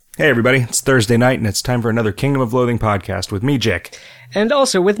Hey everybody, it's Thursday night and it's time for another Kingdom of Loathing podcast with me, Jick. And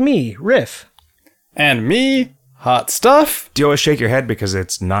also with me, Riff. And me, Hot Stuff. Do you always shake your head because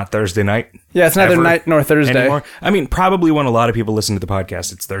it's not Thursday night? Yeah, it's neither night nor Thursday. Anymore? I mean, probably when a lot of people listen to the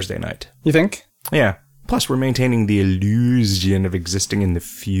podcast, it's Thursday night. You think? Yeah. Plus, we're maintaining the illusion of existing in the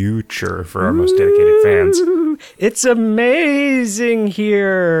future for our most dedicated fans. It's amazing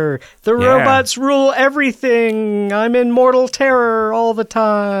here. The robots rule everything. I'm in mortal terror all the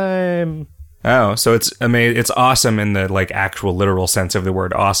time. Oh, so it's it's awesome in the actual literal sense of the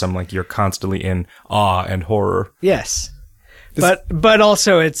word awesome. Like you're constantly in awe and horror. Yes. But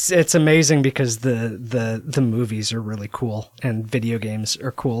also it's amazing because the movies are really cool and video games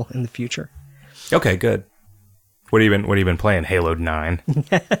are cool in the future. Okay, good. What have you been playing? Halo 9.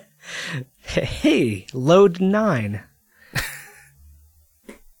 Hey, load 9.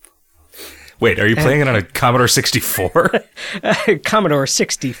 Wait, are you playing it on a Commodore 64? Commodore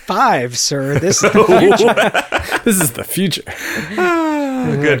 65, sir. This is the future. This is the future.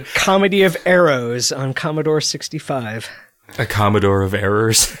 Good. Comedy of Arrows on Commodore 65. A Commodore of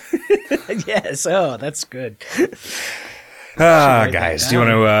Errors. Yes. Oh, that's good. Guys, do you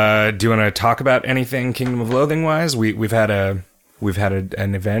want to talk about anything Kingdom of Loathing wise? We've had an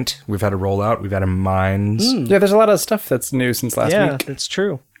event, we've had a rollout, we've had a Mines. Yeah, there's a lot of stuff that's new since last week. Yeah, that's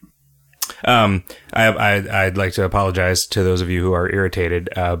true. I'd like to apologize to those of you who are irritated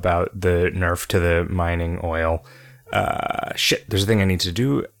about the nerf to the mining oil. There's a thing I need to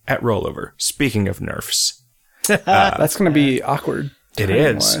do at rollover. Speaking of nerfs, that's going to be awkward. It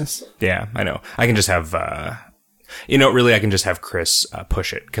is. Yeah, I know. I can just have. I can just have Chris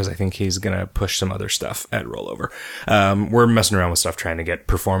push it because I think he's going to push some other stuff at rollover. We're messing around with stuff trying to get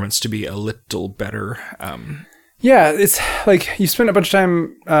performance to be a little better. Yeah, it's like you spent a bunch of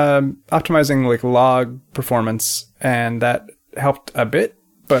time optimizing log performance, and that helped a bit.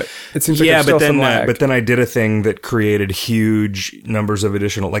 But it seems like there's still some lag. But then I did a thing that created huge numbers of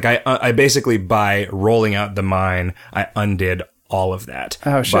additional. I basically by rolling out the mine, I undid all of that.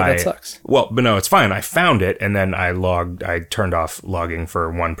 Oh shit, that sucks. Well, but no, it's fine. I found it, and then I turned off logging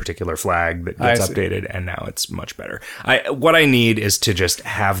for one particular flag that gets updated, and now it's much better. What I need is to just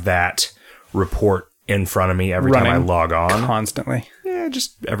have that report in front of me every time I log on. Constantly. Yeah,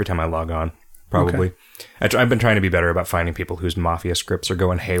 just every time I log on, probably. Okay. I've been trying to be better about finding people whose Mafia scripts are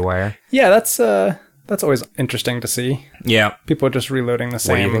going haywire. Yeah, that's always interesting to see. Yeah. People are just reloading the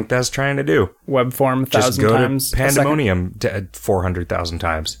same. What do you think that's trying to do? Web form 1,000 times. Just go to Pandemonium 400,000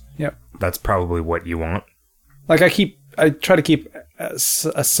 times. Yep. That's probably what you want. I try to keep a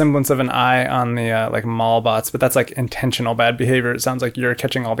semblance of an eye on the mall bots, but that's intentional bad behavior. It sounds like you're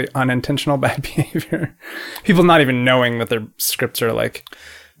catching all the unintentional bad behavior. People not even knowing that their scripts are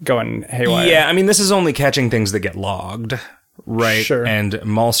going haywire. Yeah, I mean, this is only catching things that get logged, right? Sure. And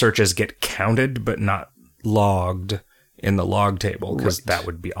mall searches get counted, but not logged in the log table because that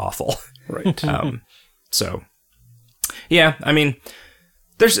would be awful. Right. So, yeah, I mean,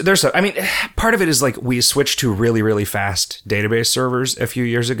 part of it is we switched to really, really fast database servers a few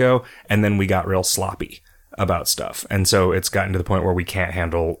years ago, and then we got real sloppy about stuff. And so it's gotten to the point where we can't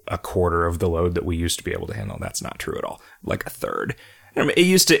handle a quarter of the load that we used to be able to handle. That's not true at all. Like a third.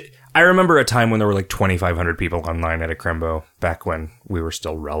 I remember a time when there were 2,500 people online at a Crembo back when we were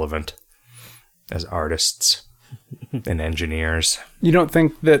still relevant as artists and engineers. You don't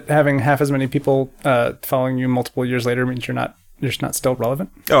think that having half as many people following you multiple years later means you're not still relevant?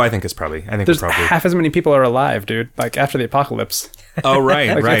 Oh, I think it's probably. There's half as many people are alive, dude. After the apocalypse. Oh,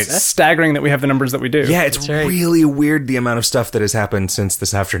 right, right. It's staggering that we have the numbers that we do. Yeah, it's really weird the amount of stuff that has happened since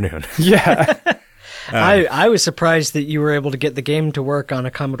this afternoon. Yeah. I was surprised that you were able to get the game to work on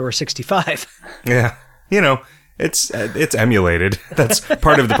a Commodore 65. Yeah, it's emulated. That's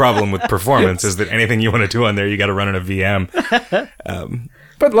part of the problem with performance is that anything you want to do on there, you got to run in a VM.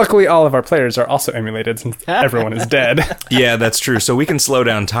 But luckily, all of our players are also emulated since everyone is dead. Yeah, that's true. So we can slow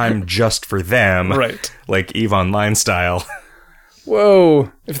down time just for them, right? Like EVE Online style.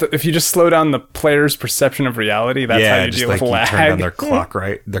 Whoa! If you just slow down the player's perception of reality, that's how you deal with lag. Turn down their clock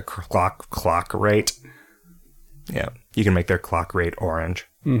rate. The clock rate. Yeah, you can make their clock rate orange.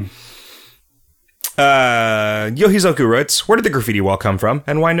 Yohizoku writes, "Where did the graffiti wall come from,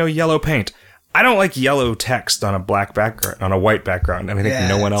 and why no yellow paint? I don't like yellow text on a black background, on a white background, and I think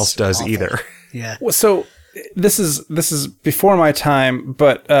no one else does either." Yeah. So this is before my time,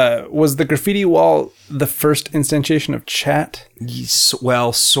 but was the graffiti wall the first instantiation of chat?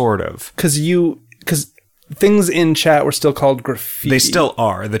 Well, sort of. Because things in chat were still called graffiti. They still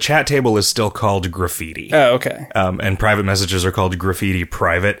are. The chat table is still called graffiti. Oh, okay. And private messages are called graffiti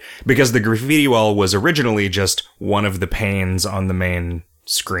private because the graffiti wall was originally just one of the panes on the main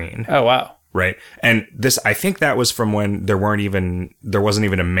screen. Oh, wow. Right. And I think that was from when there wasn't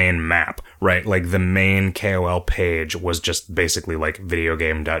even a main map, right? Like the main KoL page was just basically like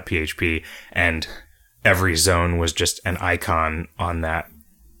videogame.php, and every zone was just an icon on that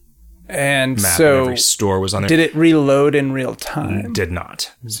and map. So and every store was on there. Did it reload in real time? Did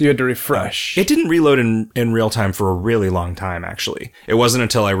not. So you had to refresh. It didn't reload in real time for a really long time, actually. It wasn't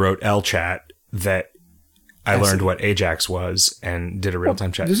until I wrote LChat that I learned what Ajax was and did a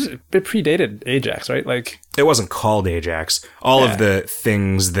real-time chat. It predated Ajax, right? Like, it wasn't called Ajax. All of the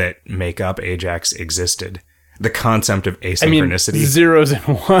things that make up Ajax existed. The concept of asynchronicity. Zeros and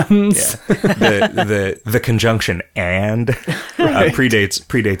ones. Yeah. The conjunction and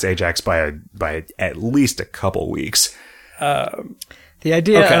predates Ajax by at least a couple weeks. The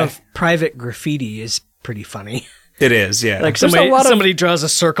idea of private graffiti is pretty funny. It is, yeah. Like somebody draws a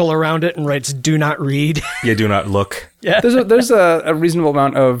circle around it and writes "Do not read." Yeah, do not look. Yeah. There's a reasonable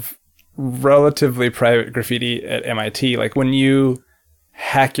amount of relatively private graffiti at MIT. Like when you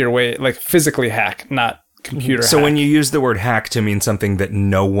hack your way, like physically hack, not computer hack. So when you use the word hack to mean something that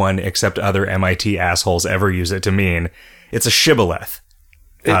no one except other MIT assholes ever use it to mean, it's a shibboleth.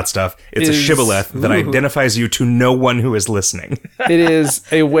 Hot stuff. It's a shibboleth that identifies you to no one who is listening. It is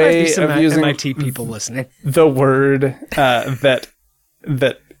a way of using MIT people listening. The word that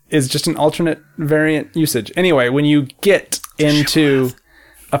is just an alternate variant usage. Anyway, when you get into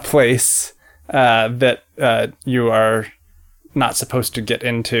a place that you are not supposed to get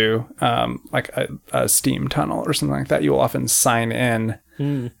into, like a steam tunnel or something like that, you will often sign in.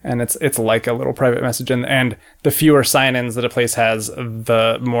 And it's like a little private message, and the fewer sign-ins that a place has,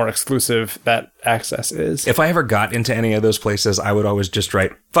 the more exclusive that access is. If I ever got into any of those places, I would always just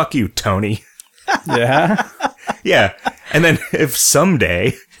write, "Fuck you, Tony." Yeah? Yeah. And then if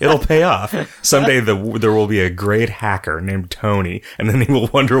someday it'll pay off, someday there will be a great hacker named Tony, and then he will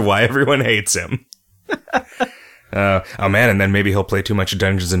wonder why everyone hates him. Oh man, and then maybe he'll play too much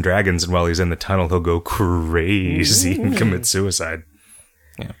Dungeons and Dragons, and while he's in the tunnel, he'll go crazy and commit suicide.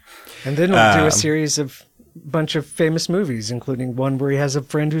 Yeah. And then we'll do a series of bunch of famous movies, including one where he has a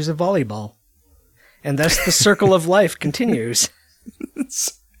friend who's a volleyball. And thus the circle of life continues.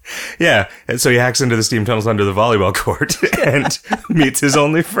 Yeah, and so he hacks into the steam tunnels under the volleyball court and meets his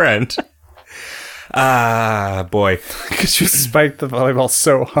only friend. Ah, boy. Because you spiked the volleyball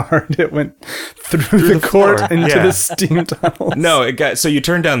so hard, it went through the court floor. into the steam tunnels. No, so you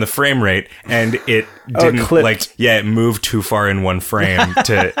turned down the frame rate, and it didn't, it moved too far in one frame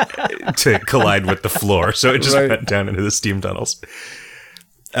to collide with the floor, so it just went down into the steam tunnels.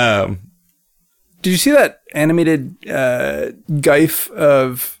 Did you see that animated gif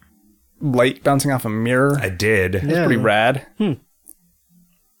of light bouncing off a mirror? I did. It was pretty rad.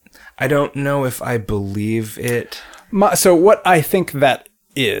 I don't know if I believe it. So what I think that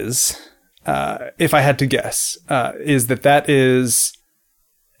is, if I had to guess, is that is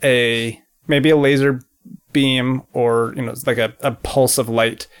maybe a laser beam or, like a pulse of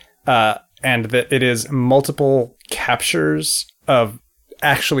light, and that it is multiple captures of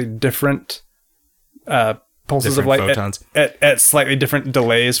actually different pulses of light photons at slightly different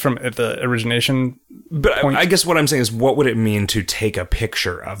delays from the origination. But point. I guess what I'm saying is, what would it mean to take a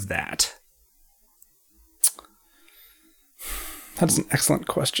picture of that? That's an excellent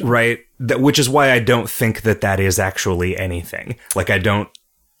question. Right? Which is why I don't think that is actually anything. Like, this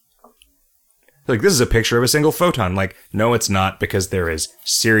is a picture of a single photon. Like, no, it's not, because there is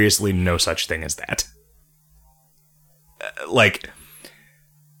seriously no such thing as that.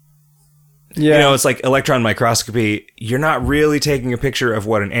 Yeah. It's like electron microscopy. You're not really taking a picture of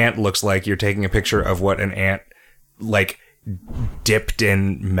what an ant looks like. You're taking a picture of what an ant, dipped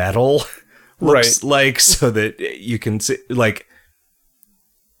in metal looks like, so that you can see,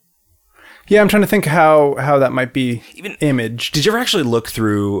 Yeah, I'm trying to think how that might be imaged. Did you ever actually look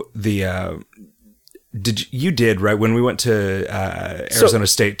through the... You did, right? When we went to Arizona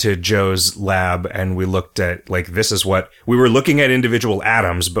State to Joe's lab, and we looked at, this is what... We were looking at individual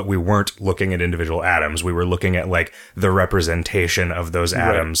atoms, but we weren't looking at individual atoms. We were looking at, the representation of those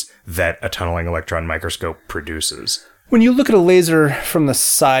atoms that a tunneling electron microscope produces. When you look at a laser from the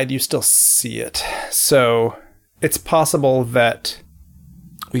side, you still see it. So it's possible that...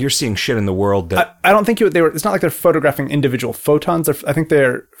 Well, you're seeing shit in the world that... I don't think it's not like they're photographing individual photons. I think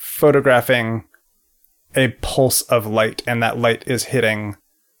they're photographing a pulse of light, and that light is hitting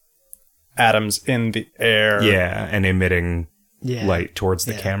atoms in the air. Yeah, and emitting light towards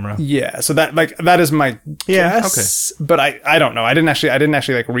the camera. Yeah, so that is my guess. Okay. But I don't know. I didn't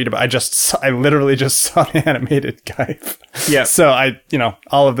actually read about it. I literally just saw the animated gif. Yeah. So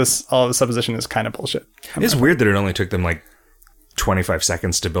all of this supposition is kind of bullshit. It's weird that it only took them 25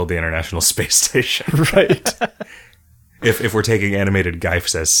 seconds to build the International Space Station. Right. if we're taking animated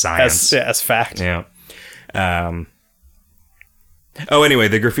GIFs as science. As fact. Yeah. Anyway,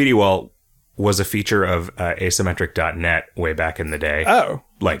 the graffiti wall was a feature of asymmetric.net way back in the day. Oh.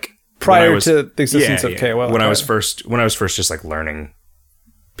 Like prior to the existence of KoL. When I was first just like learning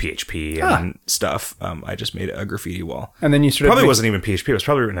PHP and stuff, I just made a graffiti wall. And then you probably wasn't even PHP, it was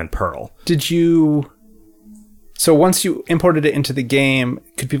probably written in Perl. So once you imported it into the game,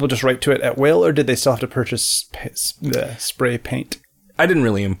 could people just write to it at will, or did they still have to purchase the spray paint? I didn't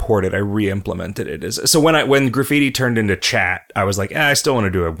really import it. I re-implemented it. So when graffiti turned into chat, I was like, I still want to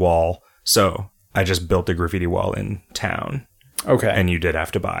do a wall. So I just built a graffiti wall in town. Okay. And you did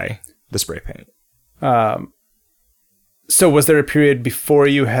have to buy the spray paint. So was there a period before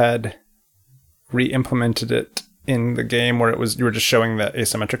you had re-implemented it in the game where you were just showing the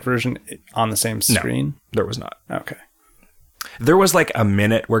asymmetric version on the same screen? No, there was not. Okay. There was like a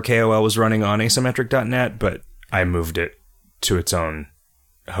minute where KoL was running on asymmetric.net, but I moved it to its own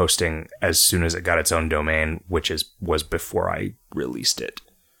hosting as soon as it got its own domain, which was before I released it.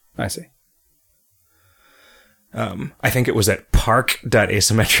 I see. I think it was at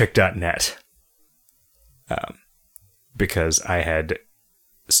park.asymmetric.net. Because I had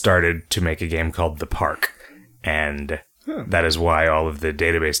started to make a game called The Park, and that is why all of the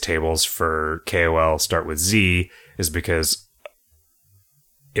database tables for KoL start with Z, is because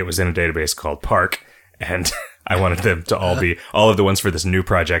it was in a database called Park, and I wanted them to all of the ones for this new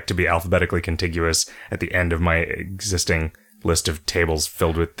project to be alphabetically contiguous at the end of my existing list of tables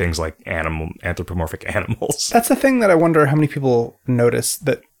filled with things like anthropomorphic animals. That's the thing that I wonder how many people notice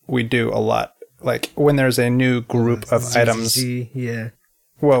that we do a lot. Like when there's a new group of items. Yeah.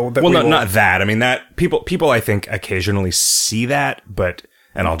 Well, not that. I mean, that people I think occasionally see that,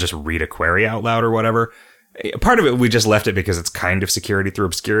 and I'll just read a query out loud or whatever. Part of it, we just left it because it's kind of security through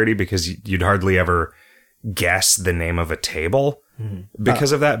obscurity, because you'd hardly ever guess the name of a table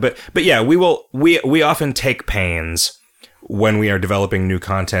because of that. But yeah, we often take pains when we are developing new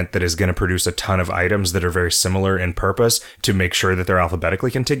content that is going to produce a ton of items that are very similar in purpose to make sure that they're alphabetically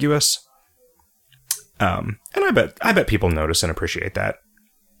contiguous. And I bet people notice and appreciate that.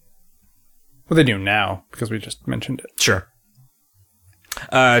 Well, they do now, because we just mentioned it. Sure.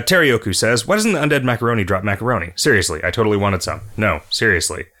 Terioku says, why doesn't the undead macaroni drop macaroni? Seriously, I totally wanted some. No,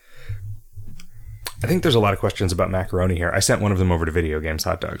 seriously. I think there's a lot of questions about macaroni here. I sent one of them over to Video Games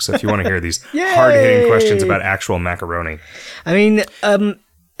Hot Dogs, so if you want to hear these hard-hitting questions about actual macaroni. I mean,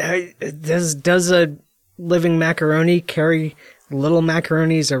 does a living macaroni carry little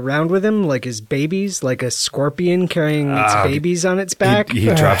macaronis around with him like his babies, like a scorpion carrying its babies on its back? He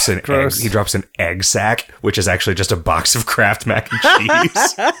drops an egg. He drops an egg sack, which is actually just a box of Kraft mac and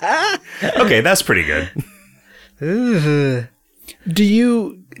cheese. Okay, that's pretty good. Do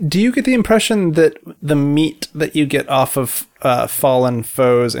you get the impression that the meat that you get off of fallen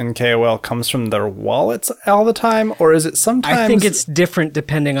foes in KoL comes from their wallets all the time, or is it sometimes? I think it's different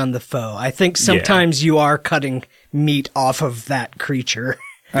depending on the foe. I think sometimes you are cutting meat off of that creature.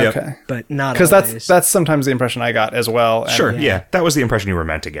 Okay, but not because always. that's sometimes the impression I got as well. And sure, yeah, that was the impression you were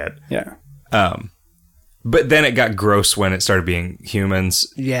meant to get. Yeah, but then it got gross when it started being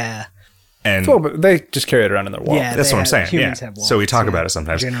humans. Yeah. And but they just carry it around in their wallet. Yeah, that's what I'm saying. Humans have wallets, so we talk about it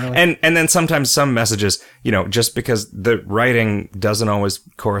sometimes. Generally. And then sometimes some messages, just because the writing doesn't always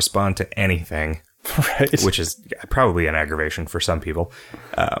correspond to anything, right? Which is probably an aggravation for some people.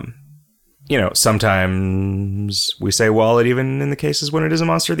 Sometimes we say wallet even in the cases when it is a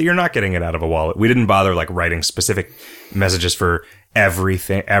monster that you're not getting it out of a wallet. We didn't bother like writing specific messages for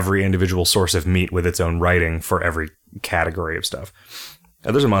everything, every individual source of meat with its own writing for every category of stuff.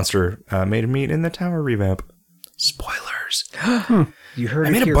 There's a monster made of meat in the tower revamp. Spoilers. You heard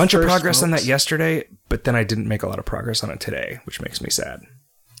I made a bunch of progress folks. on that yesterday, but then I didn't make a lot of progress on it today, which makes me sad.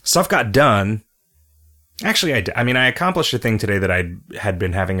 Stuff got done. Actually, I did. I mean, I accomplished a thing today that I had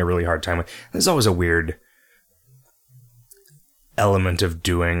been having a really hard time with. There's always a weird element of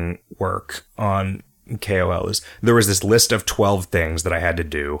doing work on KoL. There was this list of 12 things that I had to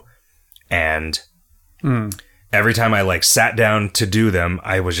do, and every time I sat down to do them,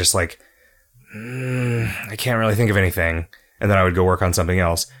 I was just like, I can't really think of anything. And then I would go work on something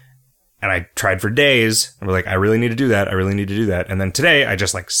else. And I tried for days. I was like, I really need to do that. I really need to do that. And then today I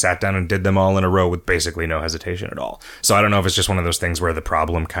just sat down and did them all in a row with basically no hesitation at all. So I don't know if it's just one of those things where the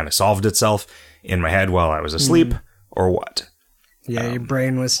problem kind of solved itself in my head while I was asleep or what. Yeah, your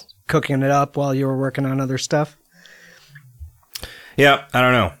brain was cooking it up while you were working on other stuff. Yeah, I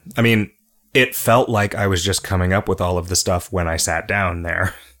don't know. I mean, it felt like I was just coming up with all of the stuff when I sat down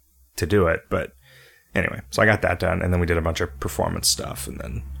there to do it, but Anyway, so I got that done, and then we did a bunch of performance stuff, and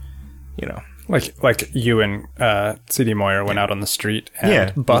then, you know. Like you and C.D. Moyer went out on the street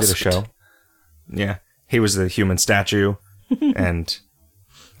and we busked. did a show. Yeah. He was the human statue, and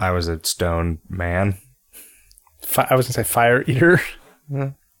I was a stone man. I was going to say fire eater.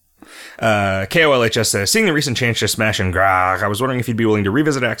 KoLHS says, seeing the recent change to Smash and Grog, I was wondering if you'd be willing to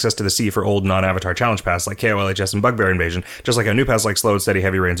revisit access to the sea for old non-avatar challenge paths like KoLHS and Bugbear Invasion, just like how new paths like Slow and Steady,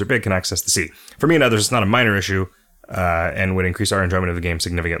 Heavy Rains, or Big can access the sea. For me and others, it's not a minor issue, and would increase our enjoyment of the game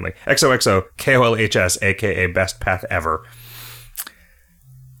significantly. XOXO, KoLHS, aka best path ever.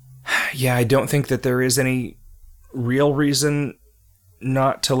 Yeah, I don't think that there is any real reason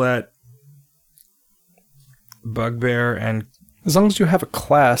not to let Bugbear and as long as you have a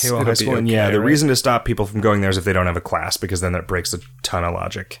class, KoL High School, the reason to stop people from going there is if they don't have a class, because then that breaks a ton of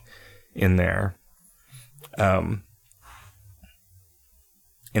logic in there. In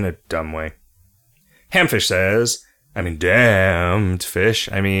a dumb way. Hamfish says, damned fish.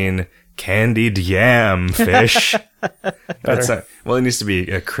 Candied yam fish. That's not, well, it needs to be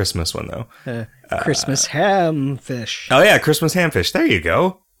a Christmas one, though. Christmas ham fish. Oh, yeah, Christmas ham fish. There you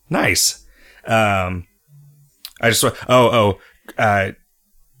go. Nice.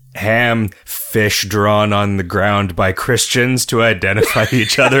 Ham fish drawn on the ground by Christians to identify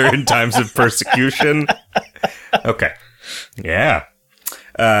each other in times of persecution. Okay. Yeah.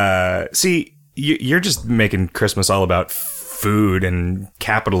 See, you're just making Christmas all about food and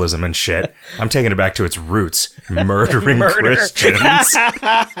capitalism and shit. I'm taking it back to its roots. Murdering Christians.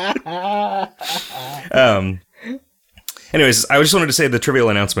 Anyways, I just wanted to say the trivial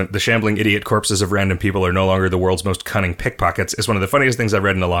announcement, the shambling idiot corpses of random people are no longer the world's most cunning pickpockets, is one of the funniest things I've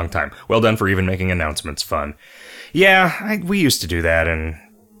read in a long time. Well done for even making announcements fun. Yeah, we used to do that, and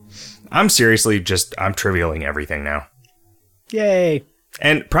I'm trivialing everything now. Yay.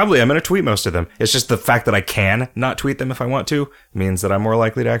 And probably I'm going to tweet most of them. It's just the fact that I can not tweet them if I want to means that I'm more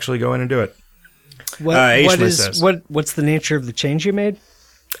likely to actually go in and do it. What's the nature of the change you made?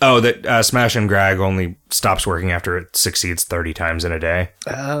 Oh, that Smash and Grag only stops working after it succeeds 30 times in a day.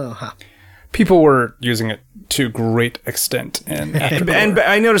 Oh, huh. People were using it to great extent. And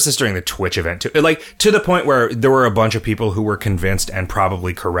I noticed this during the Twitch event, too. Like, to the point where there were a bunch of people who were convinced, and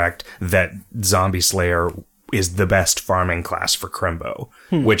probably correct, that Zombie Slayer is the best farming class for Krembo,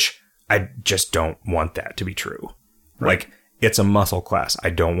 which I just don't want that to be true. Right. Like, it's a muscle class. I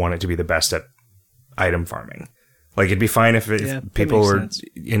don't want it to be the best at item farming. Like, it'd be fine if people were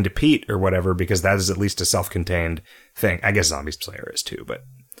into Pete or whatever, because that is at least a self-contained thing. I guess Zombie Slayer is too, but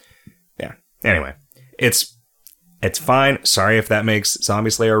yeah. Anyway, it's fine. Sorry if that makes Zombie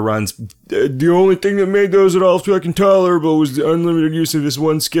Slayer runs. The only thing that made those at all fucking tolerable was the unlimited use of this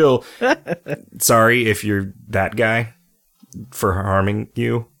one skill. Sorry if you're that guy for harming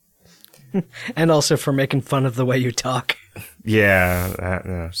you. And also for making fun of the way you talk.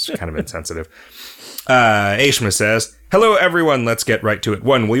 Yeah, it's kind of insensitive. Ashma says, hello everyone, let's get right to it.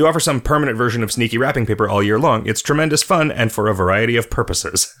 1, will you offer some permanent version of Sneaky Wrapping Paper all year long? It's tremendous fun and for a variety of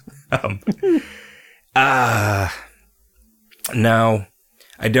purposes. No,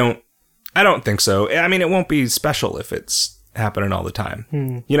 I don't think so. It won't be special if it's happening all the time.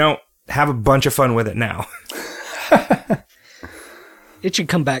 Have a bunch of fun with it now. It should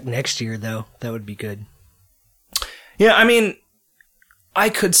come back next year, though. That would be good. Yeah, I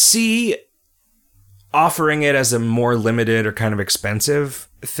could see offering it as a more limited or kind of expensive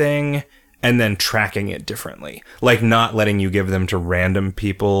thing and then tracking it differently. Like not letting you give them to random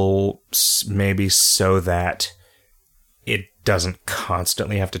people, maybe so that it doesn't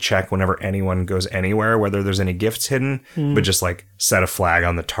constantly have to check whenever anyone goes anywhere, whether there's any gifts hidden, but just like set a flag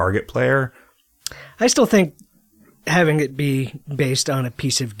on the target player. I still think having it be based on a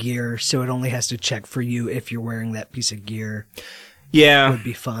piece of gear, so it only has to check for you if you're wearing that piece of gear, would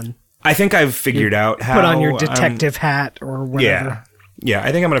be fun. I think I've figured out how... Put on your detective hat or whatever. Yeah,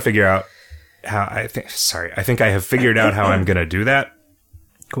 I think I'm going to figure out how... I think I have figured out how I'm going to do that.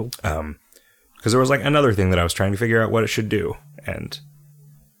 Cool. Because there was like another thing that I was trying to figure out what it should do. And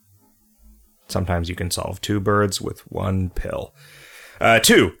sometimes you can solve 2 birds with 1 pill.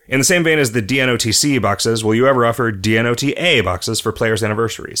 2, in the same vein as the DNOTC boxes, will you ever offer DNOTA boxes for players'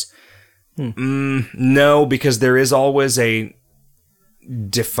 anniversaries? No, because there is always a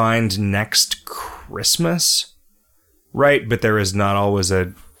defined next Christmas, right? But there is not always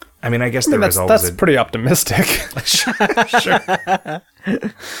a... I guess there is always that's pretty optimistic. Sure.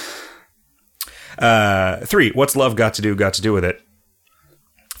 3, what's love got to do with it?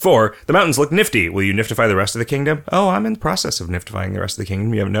 4, the mountains look nifty. Will you niftify the rest of the kingdom? Oh, I'm in the process of niftifying the rest of the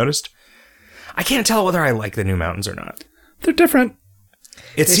kingdom. You haven't noticed? I can't tell whether I like the new mountains or not. They're different.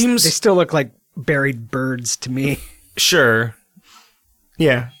 They still look like buried birds to me. Sure.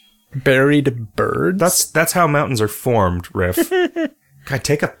 Yeah. Buried birds? That's how mountains are formed, Riff. God,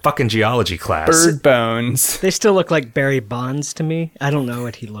 take a fucking geology class. Bird bones. They still look like Barry Bonds to me. I don't know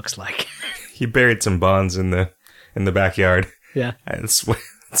what he looks like. He buried some bonds in the backyard. Yeah. It's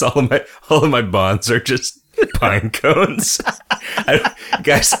all of my bonds are just pine cones.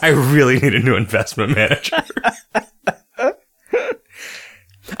 Guys, I really need a new investment manager.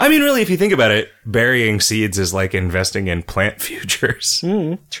 I mean, really, if you think about it, burying seeds is like investing in plant futures.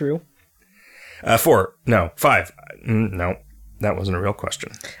 True. 4. No. 5. No, that wasn't a real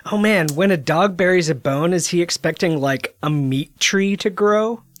question. Oh man, when a dog buries a bone, is he expecting like a meat tree to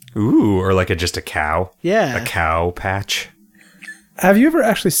grow? Ooh, or like just a cow. Yeah. A cow patch. Have you ever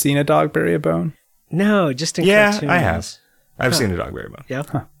actually seen a dog bury a bone? No, just in Yeah, cartoons. I have. I've seen a dog bury a bone. Yeah.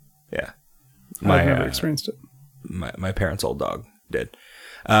 Huh. Yeah. I've never experienced it. My parents' old dog did.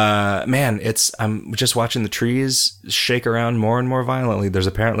 Man, I'm just watching the trees shake around more and more violently. There's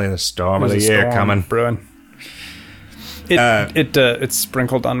apparently a storm of the year coming. Brewing. It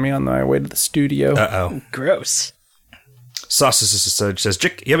sprinkled on me on my way to the studio. Uh-oh. Gross. Sausage says,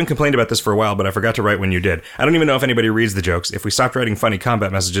 Jick, you haven't complained about this for a while, but I forgot to write when you did. I don't even know if anybody reads the jokes. If we stopped writing funny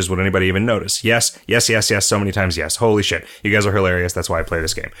combat messages, would anybody even notice? Yes, so many times yes. Holy shit. You guys are hilarious. That's why I play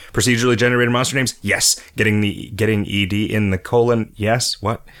this game. Procedurally generated monster names? Yes. Getting ED in the colon? Yes.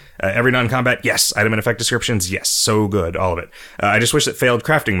 What? Every non-combat? Yes. Item and effect descriptions? Yes. So good. All of it. I just wish that failed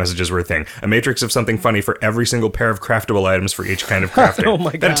crafting messages were a thing. A matrix of something funny for every single pair of craftable items for each kind of crafting. Oh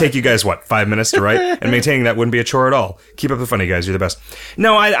my God. That'd take you guys, 5 minutes to write? And maintaining that wouldn't be a chore at all. Keep up the funny, guys. You're the best.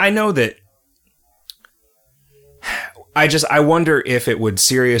 No, I know that. I wonder if it would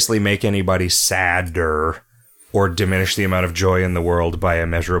seriously make anybody sadder or diminish the amount of joy in the world by a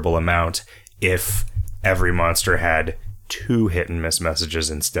measurable amount if every monster had 2 hit and miss messages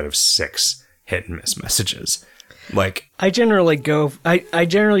instead of 6 hit and miss messages. Like, I generally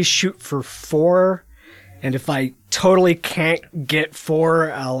shoot for 4, and if I totally can't get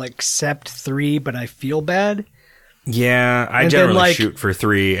 4, I'll accept 3, but I feel bad. Yeah, I generally shoot for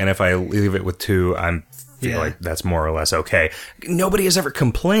 3, and if I leave it with 2, I feel like that's more or less okay. Nobody has ever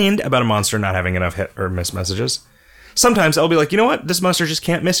complained about a monster not having enough hit or miss messages. Sometimes I'll be like, you know what? This monster just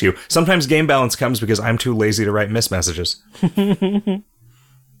can't miss you. Sometimes game balance comes because I'm too lazy to write miss messages.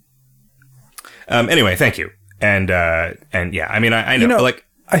 Anyway, thank you. And yeah, I mean, I know, like,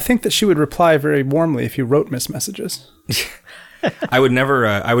 I think that she would reply very warmly if you wrote miss messages. I would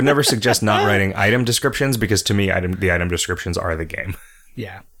never suggest not writing item descriptions because to me, the item descriptions are the game.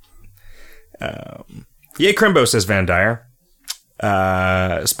 Yeah. Yay, Crimbo, says Van Dyer.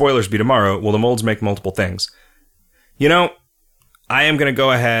 Spoilers be tomorrow. Will the molds make multiple things? You know, I am going to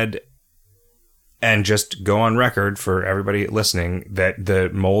go ahead and just go on record for everybody listening that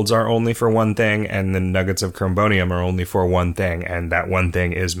the molds are only for one thing and the nuggets of Crimbonium are only for one thing, and that one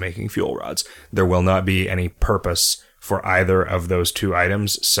thing is making fuel rods. There will not be any purpose for either of those 2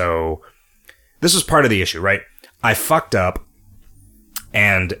 items, so this was part of the issue, right? I fucked up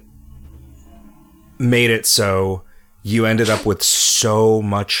and made it so you ended up with so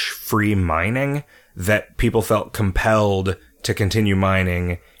much free mining that people felt compelled to continue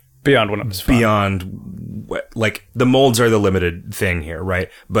mining beyond when it was fun. Beyond, like, the molds are the limited thing here, right?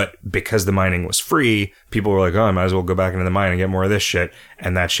 But because the mining was free, people were like, oh, I might as well go back into the mine and get more of this shit.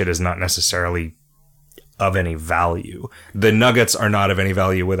 And that shit is not necessarily of any value. The nuggets are not of any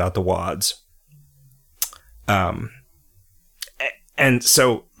value without the wads. And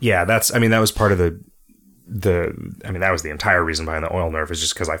so, yeah, that was part of that was the entire reason behind the oil nerf, is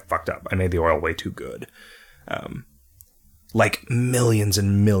just because I fucked up. I made the oil way too good. Like millions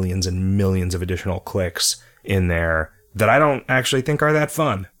and millions and millions of additional clicks in there that I don't actually think are that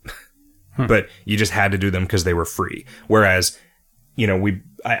fun. But you just had to do them because they were free. Whereas, you know,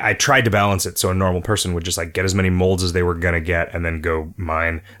 I tried to balance it so a normal person would just like get as many molds as they were going to get and then go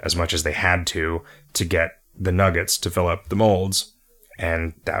mine as much as they had to get the nuggets to fill up the molds.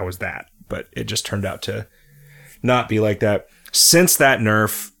 And that was that. But it just turned out to not be like that. Since that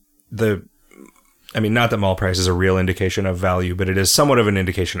nerf, not that mall price is a real indication of value, but it is somewhat of an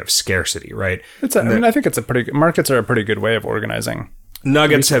indication of scarcity, right? I think markets are a pretty good way of organizing.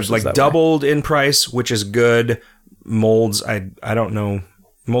 Nuggets have like doubled in price, which is good. Molds, I don't know.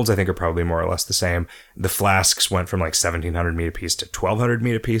 Molds, I think, are probably more or less the same. The flasks went from like 1,700 meat a piece to 1,200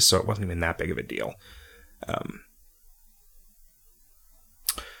 meat a piece, so it wasn't even that big of a deal.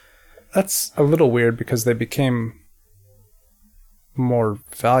 That's a little weird because they became more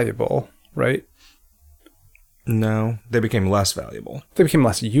valuable, right? No, they became less valuable. They became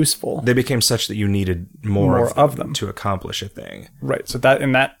less useful. They became such that you needed more of them to accomplish a thing. Right. So that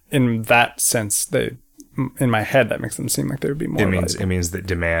in that sense, they, in my head, that makes them seem like they would be more valuable. It means that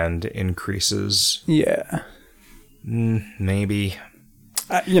demand increases. Yeah. Maybe.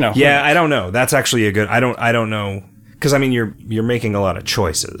 Yeah, I don't know. That's actually a good. I don't know, because I mean you're making a lot of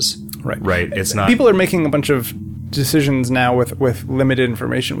choices. Right. It's not. People are making a bunch of decisions now with limited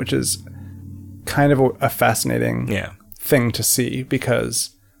information, which is kind of a fascinating thing to see,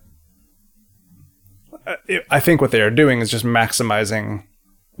 because I think what they are doing is just maximizing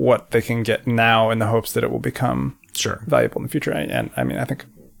what they can get now in the hopes that it will become valuable in the future. And I mean, I think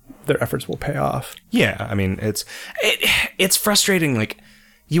their efforts will pay off. Yeah, I mean, it's frustrating. Like,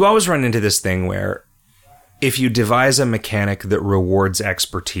 you always run into this thing where if you devise a mechanic that rewards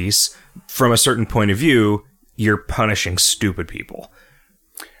expertise from a certain point of view, you're punishing stupid people.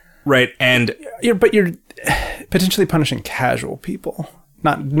 Right, and but you're potentially punishing casual people,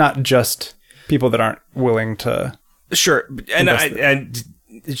 not just people that aren't willing to. Sure, and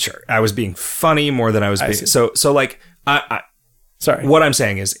I was being funny more than I was being. So like, sorry. What I'm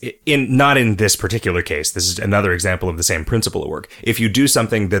saying is, not in this particular case. This is another example of the same principle at work. If you do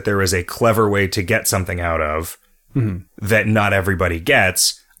something that there is a clever way to get something out of that not everybody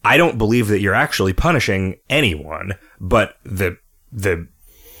gets, I don't believe that you're actually punishing anyone, but the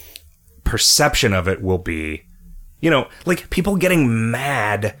perception of it will be, like people getting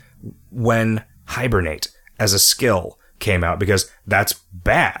mad when Hibernate as a skill came out, because that's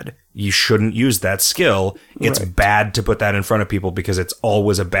bad. You shouldn't use that skill. It's bad to put that in front of people because it's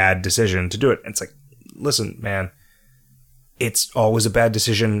always a bad decision to do it. And it's like, listen, man, it's always a bad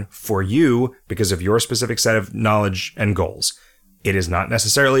decision for you because of your specific set of knowledge and goals. It is not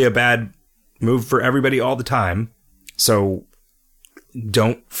necessarily a bad move for everybody all the time. So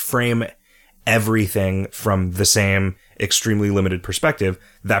don't frame everything from the same extremely limited perspective,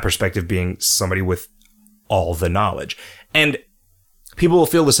 that perspective being somebody with all the knowledge. And people will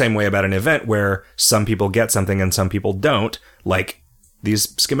feel the same way about an event where some people get something and some people don't, like these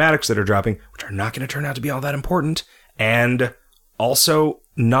schematics that are dropping, which are not going to turn out to be all that important, and also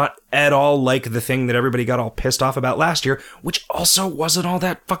not at all like the thing that everybody got all pissed off about last year, which also wasn't all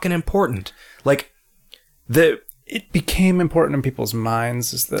that fucking important. Like, it became important in people's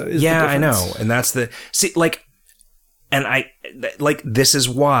minds. Is the difference. I know, and that's the this is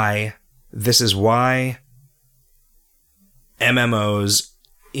why MMOs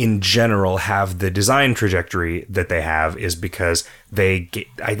in general have the design trajectory that they have, is because I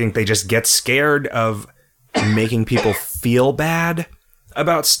think they just get scared of making people feel bad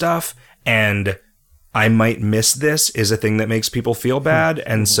about stuff, and I might miss this is a thing that makes people feel bad.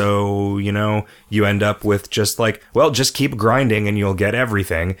 And so, you end up with just like, well, just keep grinding and you'll get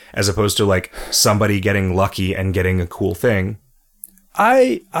everything, as opposed to like somebody getting lucky and getting a cool thing.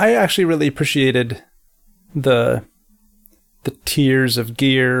 I actually really appreciated the tiers of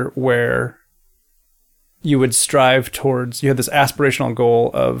gear where you would strive towards, you had this aspirational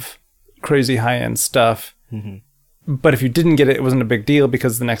goal of crazy high-end stuff. Mm-hmm. But if you didn't get it, it wasn't a big deal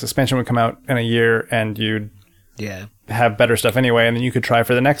because the next expansion would come out in a year and you'd have better stuff anyway, and then you could try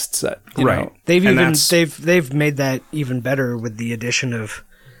for the next set. You know? They've made that even better with the addition of,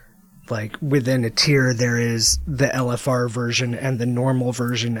 like, within a tier there is the LFR version and the normal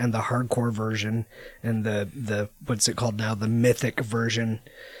version and the hardcore version and the what's it called now, the mythic version,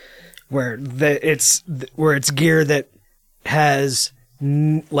 where it's gear that has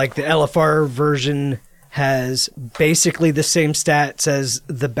like the LFR version has basically the same stats as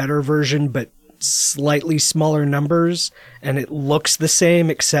the better version, but slightly smaller numbers, and it looks the same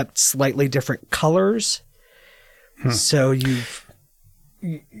except slightly different colors. So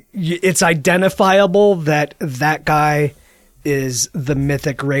it's identifiable that guy is the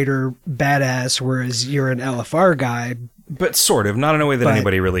Mythic Raider badass, whereas you're an LFR guy. But sort of, not in a way that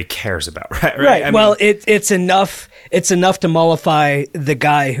anybody really cares about, right? Right. I mean, it's enough. It's enough to mollify the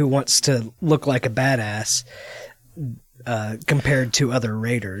guy who wants to look like a badass compared to other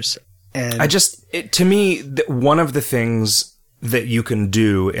raiders. And to me, one of the things that you can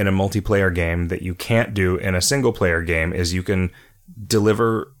do in a multiplayer game that you can't do in a single player game is you can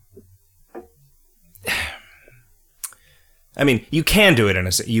deliver. I mean, you can do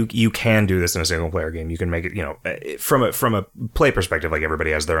it you can do this in a single player game. You can make it, from a play perspective, like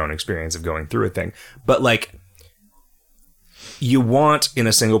everybody has their own experience of going through a thing. But like, you want in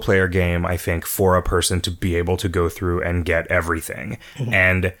a single player game, I think, for a person to be able to go through and get everything. Mm-hmm.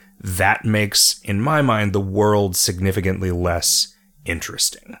 And that makes, in my mind, the world significantly less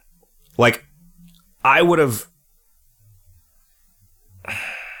interesting. Like,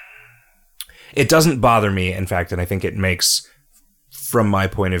 It doesn't bother me, in fact, and I think it makes, from my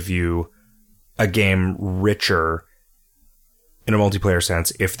point of view, a game richer in a multiplayer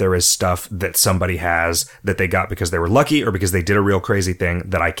sense if there is stuff that somebody has that they got because they were lucky or because they did a real crazy thing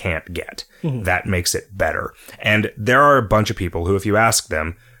that I can't get. That makes it better. And there are a bunch of people who, if you ask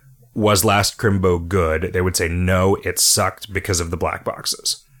them, was Last Crimbo good? They would say, no, it sucked because of the black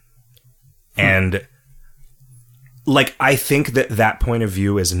boxes. And, like, I think that point of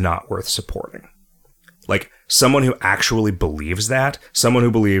view is not worth supporting. Like, someone who actually believes that, someone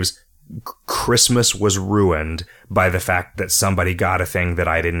who believes Christmas was ruined by the fact that somebody got a thing that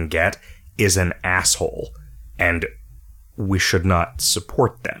I didn't get, is an asshole. And we should not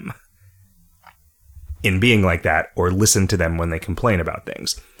support them in being like that, or listen to them when they complain about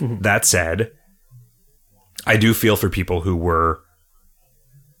things. That said, I do feel for people who were...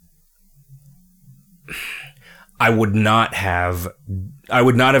 I would not have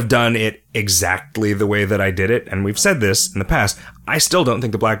done it exactly the way that I did it, and we've said this in the past. I still don't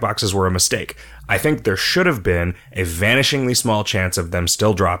think the black boxes were a mistake. I think there should have been a vanishingly small chance of them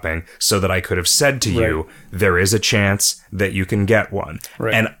still dropping so that I could have said to you, there is a chance that you can get one.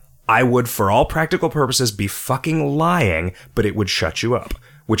 Right. And I would, for all practical purposes, be fucking lying, but it would shut you up.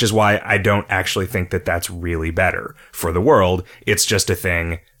 Which is why I don't actually think that that's really better for the world. It's just a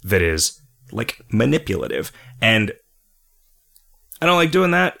thing that is, like, manipulative. And I don't like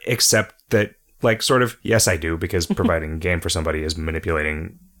doing that, except that, like, sort of, yes, I do, because providing a game for somebody is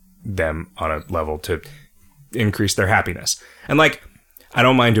manipulating them on a level to increase their happiness. And, like, I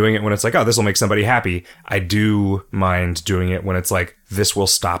don't mind doing it when it's like, oh, this will make somebody happy. I do mind doing it when it's like, this will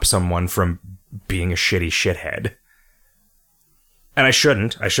stop someone from being a shitty shithead. And I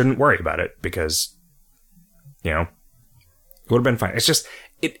shouldn't worry about it because, you know, it would have been fine. It's just,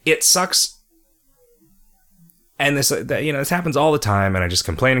 it sucks. And this happens all the time, and I just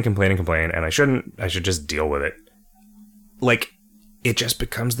complain and complain and complain, and I should just deal with it. Like, it just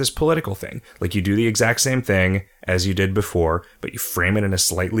becomes this political thing. Like, you do the exact same thing as you did before, but you frame it in a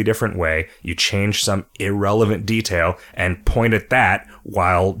slightly different way. You change some irrelevant detail and point at that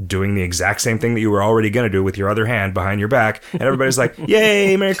while doing the exact same thing that you were already going to do with your other hand behind your back. And everybody's like,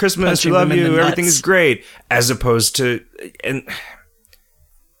 yay, Merry Christmas, we love you, everything is great. As opposed to, and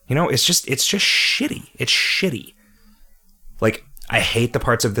you know, it's just shitty. It's shitty. Like, I hate the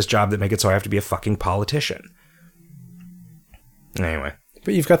parts of this job that make it so I have to be a fucking politician. Anyway.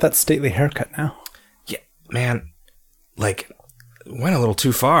 But you've got that stately haircut now. Yeah, man. Like, went a little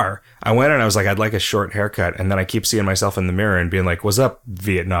too far. I went and I was like, I'd like a short haircut. And then I keep seeing myself in the mirror and being like, what's up,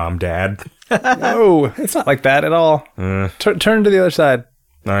 Vietnam dad? No, it's not like that at all. Turn to the other side.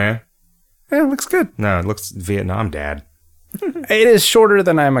 Oh, yeah? Yeah, it looks good. No, it looks Vietnam dad. It is shorter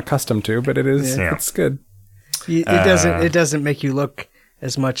than I'm accustomed to, but it is. Yeah. It's good. It doesn't make you look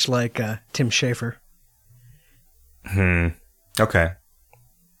as much like Tim Schafer. Okay.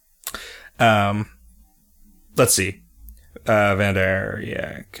 Let's see. Vander,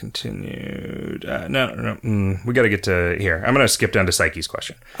 yeah, continued. No. We got to get to here. I'm going to skip down to Psyche's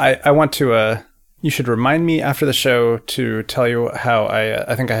question. I want to, you should remind me after the show to tell you how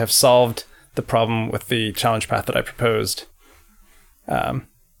I think I have solved the problem with the challenge path that I proposed.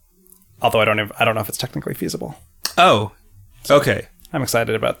 Although I don't know if it's technically feasible. Oh, okay. I'm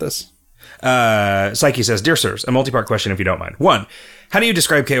excited about this. Psyche says, Dear Sirs, a multi-part question if you don't mind. 1. How do you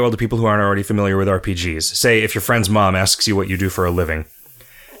describe KoL to people who aren't already familiar with RPGs? Say, if your friend's mom asks you what you do for a living.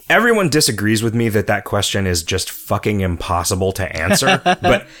 Everyone disagrees with me that question is just fucking impossible to answer.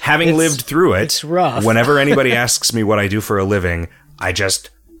 But having lived through it, it's rough. Whenever anybody asks me what I do for a living, I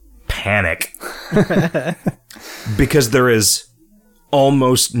just panic. Because there is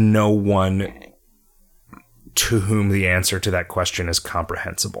almost no one to whom the answer to that question is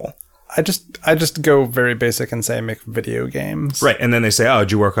comprehensible. I just go very basic and say make video games. Right, and then they say, oh,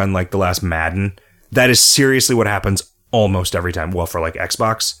 did you work on like the last Madden? That is seriously what happens almost every time. Well, for like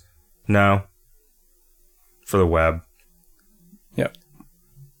Xbox? No. For the web? Yep.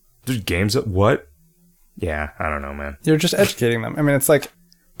 There's games that, what? Yeah, I don't know, man. You're just educating them. I mean, it's like...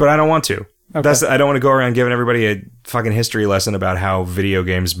 But I don't want to. Okay. I don't want to go around giving everybody a fucking history lesson about how video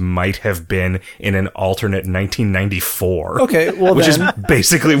games might have been in an alternate 1994. Okay, well which then, is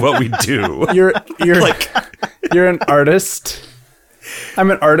basically what we do. You're like, you're an artist. I'm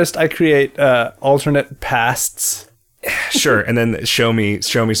an artist. I create alternate pasts. Sure, and then show me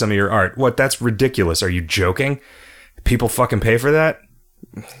some of your art. What? That's ridiculous. Are you joking? People fucking pay for that?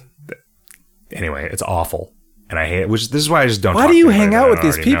 Anyway, it's awful. And I hate it, this is why I just don't Why talk do you to hang out with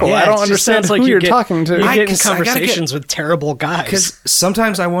these people? Yeah, I don't understand who you're talking to. You're getting conversations with terrible guys. Because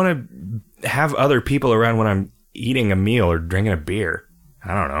sometimes I want to have other people around when I'm eating a meal or drinking a beer.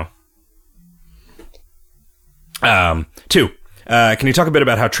 I don't know. Two, can you talk a bit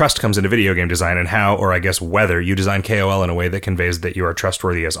about how trust comes into video game design and how, or I guess whether, you design KoL in a way that conveys that you are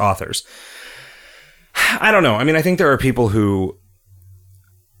trustworthy as authors? I don't know. I mean, I think there are people who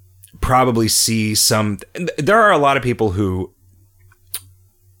probably see some... There are a lot of people who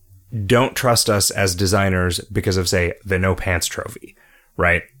don't trust us as designers because of, say, the No Pants trophy,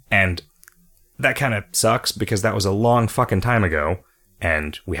 right? And that kind of sucks because that was a long fucking time ago,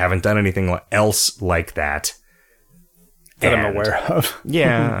 and we haven't done anything else like that. That I'm aware of.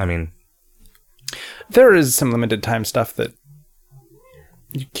 Yeah, I mean... There is some limited time stuff that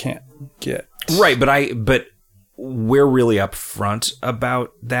you can't get. Right, but we're really upfront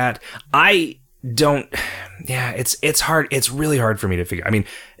about that. I don't... Yeah, it's hard. It's really hard for me to figure... I mean,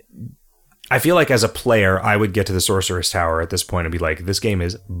 I feel like as a player, I would get to the Sorcerer's Tower at this point and be like, this game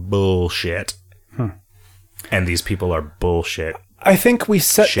is bullshit. And these people are bullshit. I think we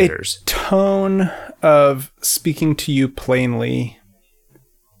set shitters. A tone of speaking to you plainly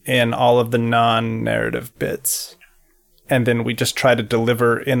in all of the non-narrative bits, and then we just try to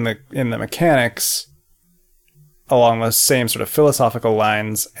deliver in the mechanics along those same sort of philosophical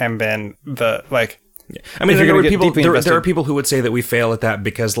lines, and then the like. Yeah. I mean, there are people who would say that we fail at that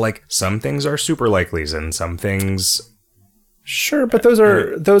because, like, some things are super likelies and some things. Sure, but those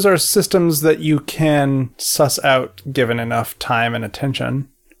are systems that you can suss out given enough time and attention.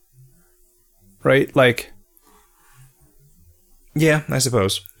 Right? Like... Yeah, I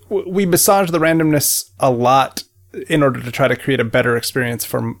suppose. We massage the randomness a lot in order to try to create a better experience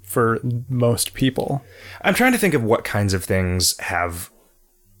for most people. I'm trying to think of what kinds of things have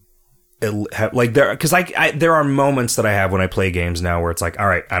like there, because there are moments that I have when I play games now where it's like, all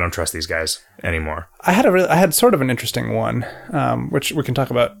right, I don't trust these guys anymore. I had sort of an interesting one, which we can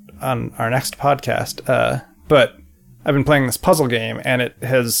talk about on our next podcast. But I've been playing this puzzle game, and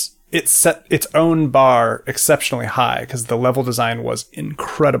it set its own bar exceptionally high because the level design was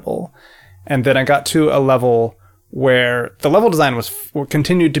incredible. And then I got to a level where the level design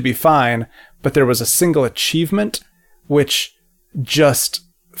continued to be fine, but there was a single achievement which just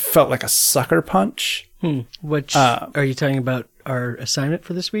felt like a sucker punch. Which are you talking about our assignment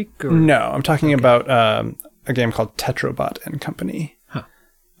for this week? Or? No, I'm talking about a game called Tetrobot and Company.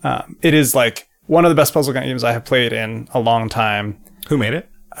 Huh. It is like one of the best puzzle games I have played in a long time. Who made it?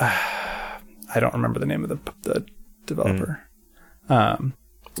 I don't remember the name of the developer.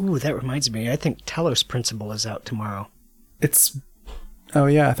 Ooh, that reminds me. I think Telos Principle is out tomorrow. Oh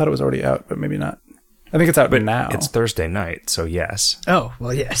yeah, I thought it was already out, but maybe not. I think it's out now. It's Thursday night, so yes. Oh,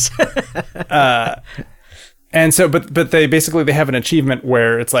 well, yes. And so, but they have an achievement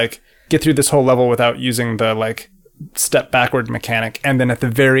where it's like, get through this whole level without using the like step backward mechanic. And then at the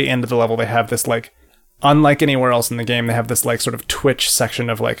very end of the level, they have this like, unlike anywhere else in the game, they have this like sort of twitch section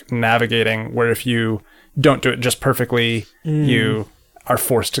of like navigating where if you don't do it just perfectly, you are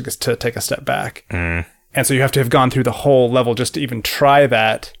forced to take a step back. And so you have to have gone through the whole level just to even try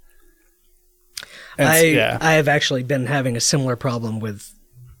that. I have actually been having a similar problem with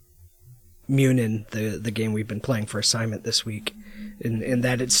Munin, the game we've been playing for assignment this week, in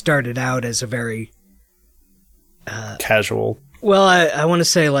that it started out as a very casual. Well, I want to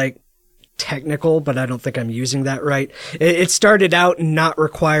say like technical, but I don't think I'm using that right. It started out not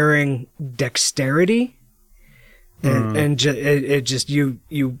requiring dexterity, and it just you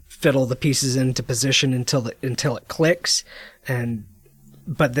fiddle the pieces into position until it clicks,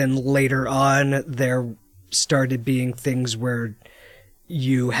 but then later on there started being things where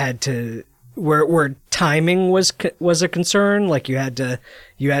you had to where timing was a concern, like you had to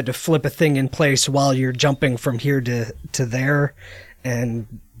flip a thing in place while you're jumping from here to there,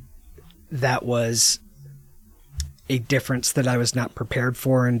 and that was a difference that I was not prepared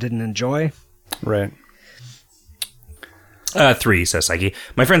for and didn't enjoy. Right. 3, says Psyche.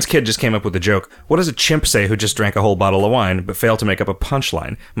 My friend's kid just came up with a joke. What does a chimp say who just drank a whole bottle of wine but failed to make up a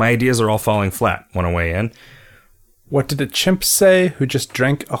punchline? My ideas are all falling flat. Want to weigh in? What did a chimp say who just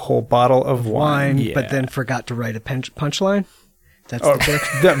drank a whole bottle of wine? Yeah. But then forgot to write a punchline? That's the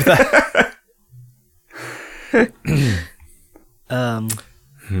joke?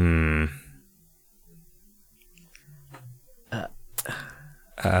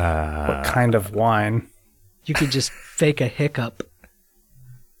 What kind of wine? You could just fake a hiccup.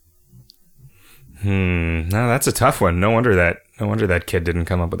 No, that's a tough one. No wonder that kid didn't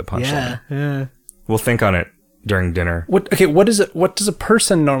come up with a punchline. Yeah. We'll think on it during dinner. What does a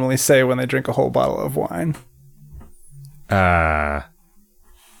person normally say when they drink a whole bottle of wine? You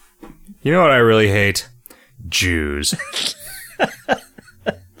know what I really hate? Jews.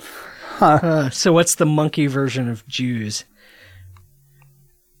 So what's the monkey version of Jews?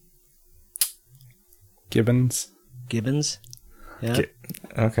 Gibbons. Yeah.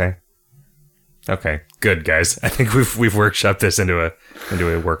 Okay. Good, guys. I think we've workshopped this into a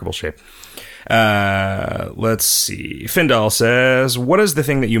workable shape. Let's see. Findal says, what is the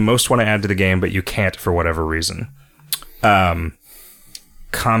thing that you most want to add to the game, but you can't for whatever reason?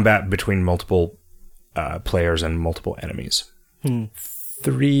 Combat between multiple players and multiple enemies.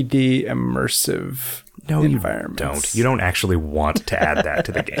 3D immersive environments. You don't actually want to add that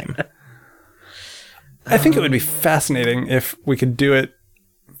to the game. I think it would be fascinating if we could do it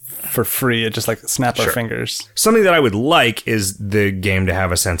for free and just like snap our fingers. Something that I would like is the game to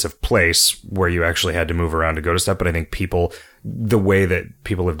have a sense of place where you actually had to move around to go to stuff, but I think the way that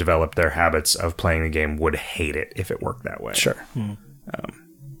people have developed their habits of playing the game would hate it if it worked that way. Sure.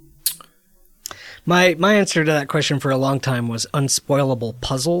 My answer to that question for a long time was unspoilable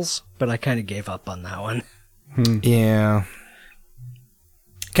puzzles, but I kind of gave up on that one. Yeah.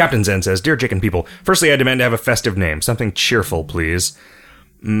 Captain Zen says, Dear Chicken People, firstly I demand to have a festive name. Something cheerful, please.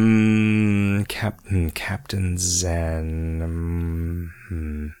 Captain Zen.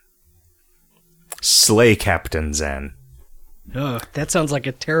 Slay Captain Zen. Oh, that sounds like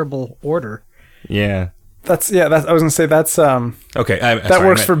a terrible order. Yeah. I was gonna say that's okay. That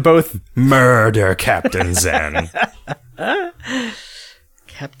works for both. Murder Captain Zen.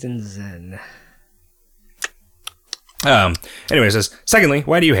 Captain Zen. Anyway, it says, secondly,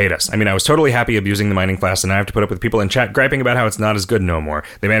 why do you hate us? I mean, I was totally happy abusing the mining class, and I have to put up with people in chat griping about how it's not as good no more.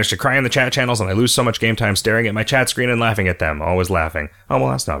 They manage to cry in the chat channels, and I lose so much game time staring at my chat screen and laughing at them. Always laughing. Oh, well,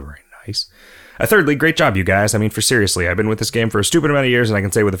 that's not very nice. Thirdly, great job, you guys. I mean, for seriously, I've been with this game for a stupid amount of years, and I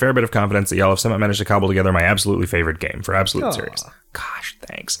can say with a fair bit of confidence that y'all have somehow managed to cobble together my absolutely favorite game. For absolute serious. Gosh,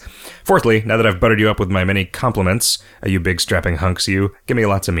 thanks. Fourthly, now that I've buttered you up with my many compliments, you big strapping hunks, you, give me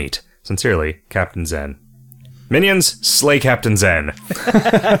lots of meat. Sincerely, Captain Zen. Minions, slay Captain Zen.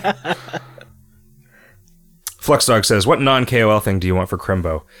 Fluxdog says, what non-KOL thing do you want for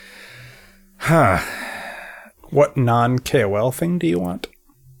Crimbo? What non-KOL thing do you want?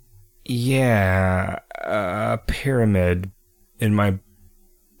 Yeah, a pyramid in my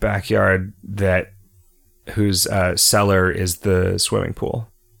backyard whose cellar is the swimming pool.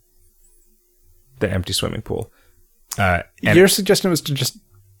 The empty swimming pool. Your suggestion was to just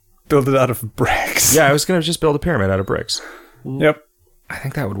build it out of bricks. Yeah, I was going to just build a pyramid out of bricks. Yep. I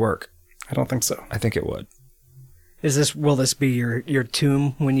think that would work. I don't think so. I think it would. Will this be your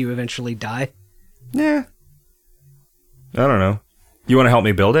tomb when you eventually die? Yeah. I don't know. You want to help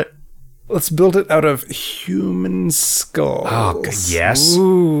me build it? Let's build it out of human skulls. Oh, yes.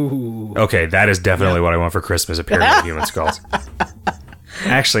 Ooh. Okay, that is definitely what I want for Christmas, a pyramid of human skulls.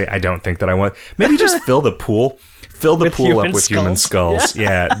 Actually, I don't think that I want... Maybe just fill the pool up with human skulls.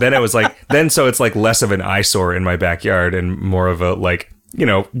 Yeah. Then it was like... So it's like less of an eyesore in my backyard and more of a, like,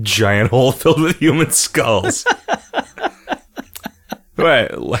 giant hole filled with human skulls.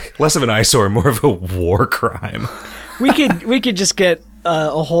 Right. Like, less of an eyesore, more of a war crime. We could just get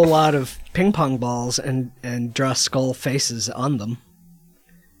a whole lot of ping pong balls and draw skull faces on them.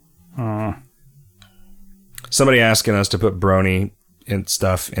 Somebody asking us to put brony and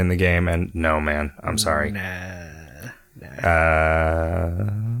stuff in the game, and no, man, I'm sorry. Nah.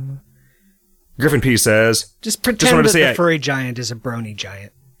 Griffin P says, just pretend that the furry giant is a brony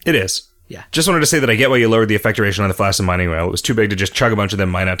giant. It is. Yeah. Just wanted to say that I get why you lowered the effect duration on the Flask Mining Whale. It was too big to just chug a bunch of them,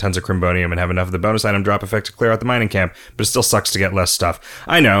 mine out tons of Crimbonium, and have enough of the bonus item drop effect to clear out the mining camp, but it still sucks to get less stuff.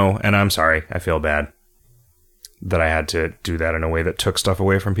 I know, and I'm sorry. I feel bad that I had to do that in a way that took stuff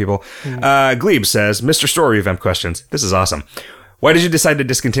away from people. Glebe says, Mr. Story Revamp questions. This is awesome. Why did you decide to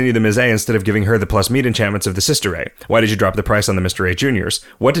discontinue the Ms. A instead of giving her the plus meat enchantments of the Sister A? Why did you drop the price on the Mr. A Juniors?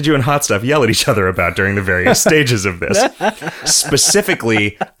 What did you and Hot Stuff yell at each other about during the various stages of this?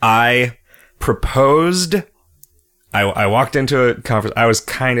 Specifically, I proposed... I walked into a conference... This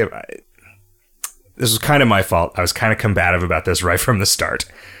was kind of my fault. I was kind of combative about this right from the start.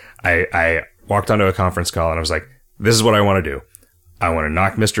 I walked onto a conference call and I was like, this is what I want to do. I want to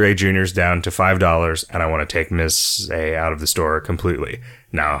knock Mr. A Juniors down to $5, and I want to take Ms. A out of the store completely.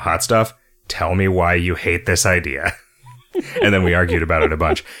 Now, Hot Stuff, tell me why you hate this idea. And then we argued about it a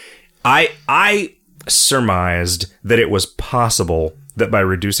bunch. I surmised that it was possible that by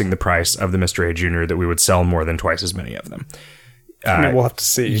reducing the price of the Mr. A Junior that we would sell more than twice as many of them. We'll have to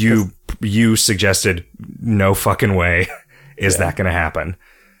see. You suggested no fucking way is that going to happen.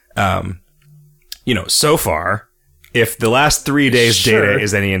 So far... If the last 3 days' data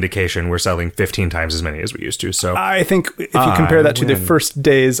is any indication, we're selling 15 times as many as we used to. So I think if you compare that to the first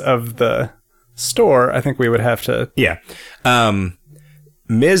days of the store, I think we would have to... Yeah.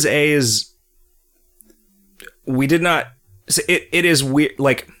 Ms. A's... We did not... It is weird.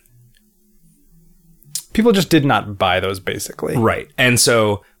 Like, People just did not buy those, basically. Right. And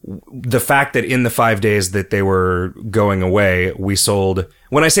so the fact that in the 5 days that they were going away, we sold,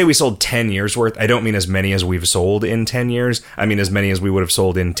 when I say we sold 10 years worth, I don't mean as many as we've sold in 10 years. I mean as many as we would have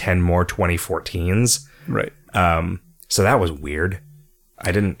sold in 10 more 2014s. Right. So that was weird.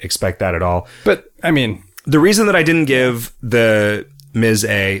 I didn't expect that at all. But, I mean... The reason that I didn't give the Ms.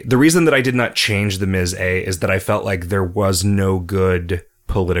 A, the reason that I did not change the Ms. A is that I felt like there was no good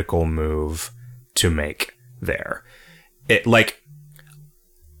political move to make there. It, like,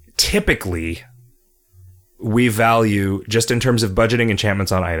 typically, we value, just in terms of budgeting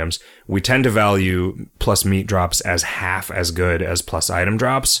enchantments on items, we tend to value plus meat drops as half as good as plus item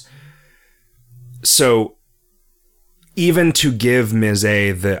drops. So... even to give Ms.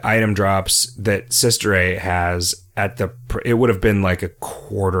 A the item drops that Sister A has it would have been like a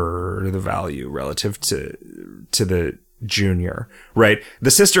quarter the value relative to the junior, right?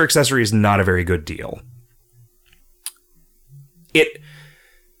 The sister accessory is not a very good deal. It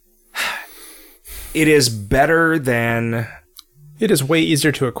is better than... It is way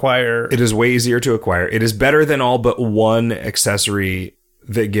easier to acquire. It is way easier to acquire. It is better than all but one accessory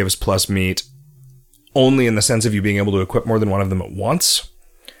that gives plus meat, only in the sense of you being able to equip more than one of them at once.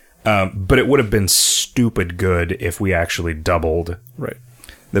 But it would have been stupid good if we actually doubled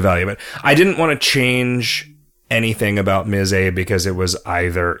the value of it. I didn't want to change anything about Ms. A because it was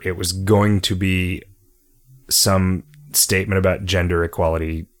going to be some statement about gender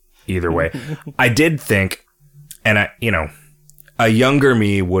equality either way. I did think, and a younger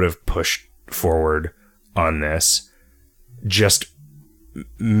me would have pushed forward on this, just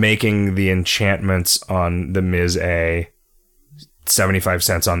making the enchantments on the Ms. A 75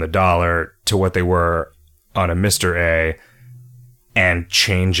 cents on the dollar to what they were on a Mr. A, and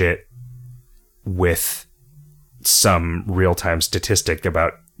change it with some real-time statistic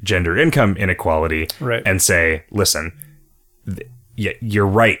about gender income inequality, and say, listen, you're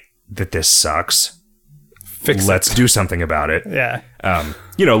right that this sucks. Let's do something about it. Yeah.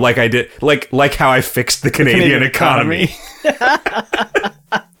 Like I did, like how I fixed the Canadian economy.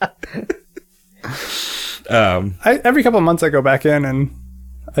 Every couple of months I go back in and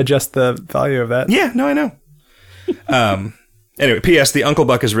adjust the value of that. Yeah, no, I know. Anyway, P.S. The Uncle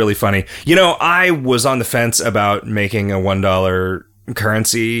Buck is really funny. I was on the fence about making a $1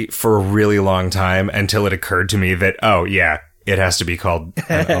 currency for a really long time until it occurred to me that, oh, yeah, it has to be called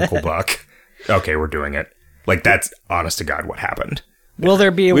an Uncle Buck. Okay, we're doing it. Like, that's honest to God what happened. Will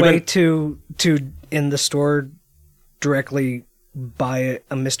there be a way to in the store directly buy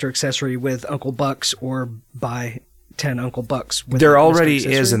a Mr. Accessory with Uncle Bucks, or buy 10 Uncle Bucks with there already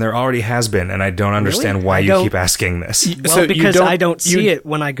is, and there already has been, and I don't understand why you keep asking this. Well, so because I don't see it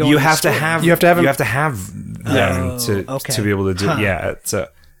when I go you in have the to store. have you have to have them to be able to do yeah,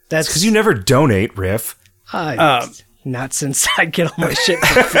 that's because you never donate, Riff. Not since I get all my shit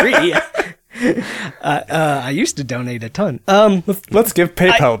for free. I used to donate a ton. Let's give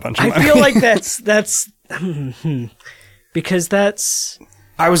PayPal a bunch of money. I feel like that's because that's...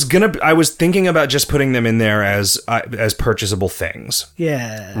 I was thinking about just putting them in there as purchasable things.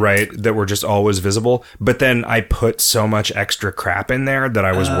 Yeah. Right? That were just always visible. But then I put so much extra crap in there that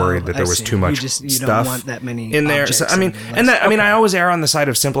I was worried that there was too much you stuff don't want that many in there. So, I always err on the side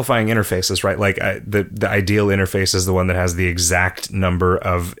of simplifying interfaces, right? Like the ideal interface is the one that has the exact number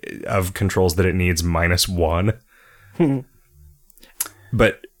of controls that it needs -1.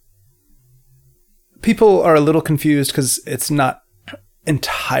 But people are a little confused because it's not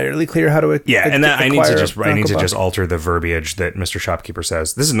entirely clear how to and that I need to just alter the verbiage that Mr. Shopkeeper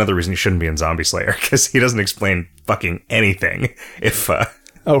says. This is another reason you shouldn't be in Zombie Slayer, because he doesn't explain fucking anything if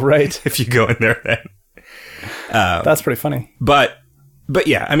if you go in there then. That's pretty funny. But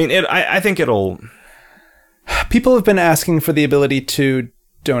yeah, I mean, I think it'll... People have been asking for the ability to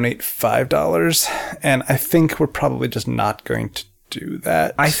donate $5, and I think we're probably just not going to do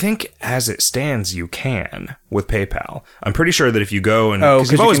that. I think as it stands, you can with PayPal. I'm pretty sure that if you go and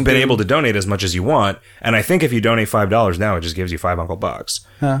because you've always been able to donate as much as you want, and I think if you donate $5 now, it just gives you 5 Uncle Bucks.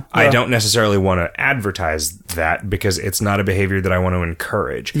 I don't necessarily want to advertise that because it's not a behavior that I want to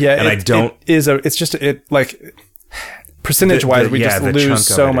encourage. Yeah, and it's just percentage wise, we just lose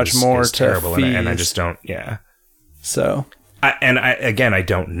so much more to terrible, fees. And I just don't. Yeah. So I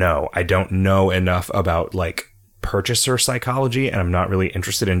don't know. I don't know enough about like purchaser psychology, and I'm not really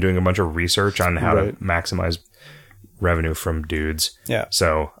interested in doing a bunch of research on how to maximize revenue from dudes. Yeah.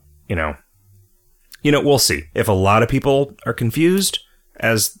 So, we'll see. If a lot of people are confused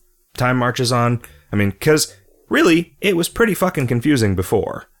as time marches on, I mean, because really, it was pretty fucking confusing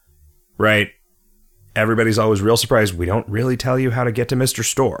before, right? Everybody's always real surprised we don't really tell you how to get to Mr.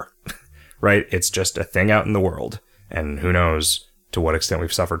 Store. right? It's just a thing out in the world. And who knows to what extent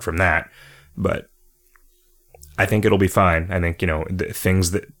we've suffered from that. But I think it'll be fine. I think,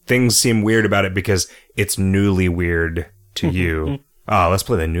 things seem weird about it because it's newly weird to you. Let's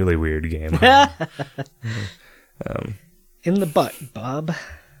play the newly weird game. In the butt, Bob.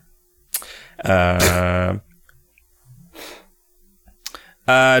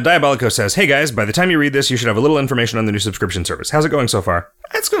 Diabolico says, hey guys, by the time you read this, you should have a little information on the new subscription service. How's it going so far?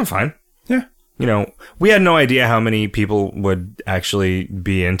 It's going fine. Yeah. We had no idea how many people would actually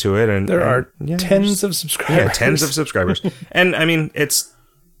be into it. And there are tens of subscribers. Yeah, tens of subscribers. And I mean, it's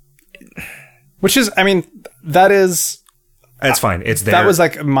fine. It's there. That was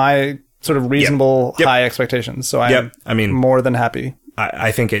like my sort of reasonable high expectations. So I'm more than happy.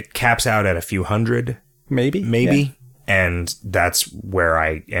 I think it caps out at a few hundred. Maybe. Yeah. And that's where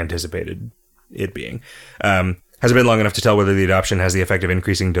I anticipated it being. Has it been long enough to tell whether the adoption has the effect of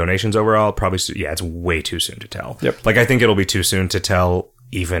increasing donations overall? Probably, it's way too soon to tell. Yep. Like, I think it'll be too soon to tell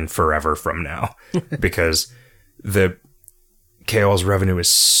even forever from now because the KoL's revenue is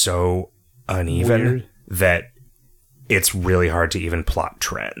so uneven that it's really hard to even plot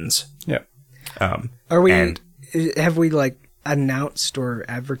trends. Yep. Have we announced or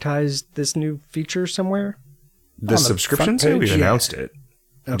advertised this new feature somewhere? The subscription sale? We announced it.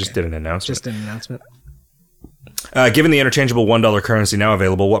 Okay. Just did an announcement. Just an announcement. Given the interchangeable $1 currency now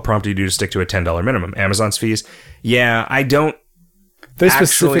available, what prompted you to stick to a $10 minimum? Amazon's fees? Yeah, I don't. They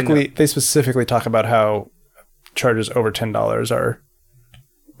specifically talk about how charges over $10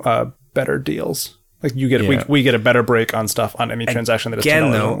 are better deals. Like we get a better break on stuff on any transaction that is $10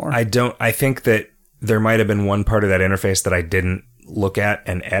 or more. I think that there might have been one part of that interface that I didn't look at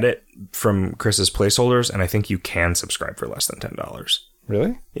and edit from Chris's placeholders, and I think you can subscribe for less than $10.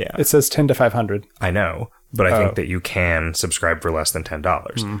 Really? Yeah. It says 10 to 500. I know, but I think that you can subscribe for less than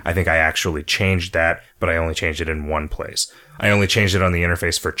 $10. I think I actually changed that, but I only changed it in one place. I only changed it on the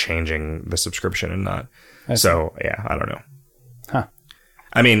interface for changing the subscription and not. So, yeah, I don't know. Huh.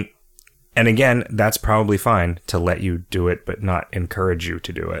 I mean, and again, that's probably fine to let you do it, but not encourage you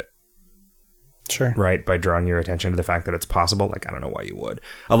to do it. Sure. Right? By drawing your attention to the fact that it's possible. Like, I don't know why you would.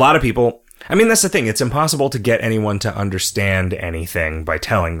 A lot of people, I mean, that's the thing. It's impossible to get anyone to understand anything by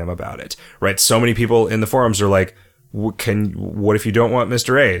telling them about it. Right? So many people in the forums are like, what if you don't want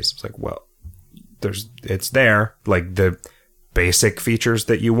Mr. A's? It's like, well, it's there. Like, the basic features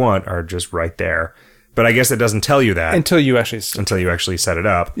that you want are just right there. But I guess it doesn't tell you that. Until you actually set it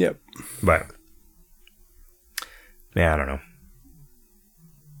up. Yep. But, yeah, I don't know.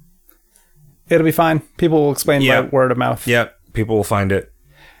 It'll be fine. People will explain by word of mouth. Yep. People will find it.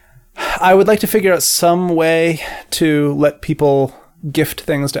 I would like to figure out some way to let people gift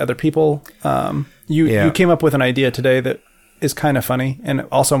things to other people. You came up with an idea today that is kind of funny and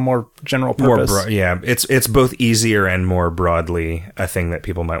also more general purpose. It's both easier and more broadly a thing that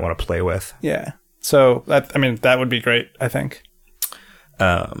people might want to play with. Yeah. So that would be great, I think.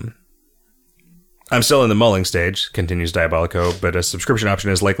 I'm still in the mulling stage, continues Diabolico, but a subscription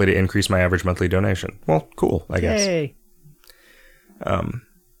option is likely to increase my average monthly donation. Well, cool, I guess. Yay. That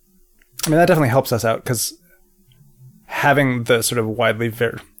definitely helps us out because having the sort of widely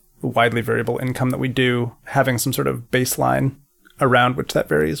variable income that we do, having some sort of baseline around which that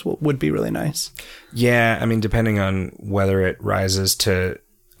varies would be really nice. Yeah, depending on whether it rises to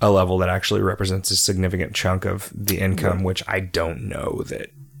a level that actually represents a significant chunk of the income, which I don't know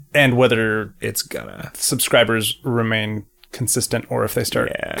that. And whether it's gonna subscribers remain consistent or if they start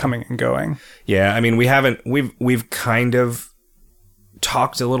coming and going. Yeah, we've kind of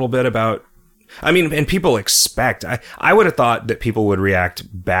talked a little bit about, and people expect, I would have thought that people would react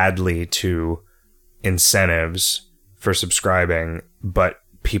badly to incentives for subscribing, but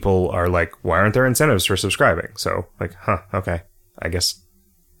people are like, why aren't there incentives for subscribing? So like, okay, I guess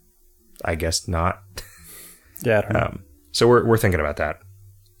not. Yeah, I don't know. So we're thinking about that.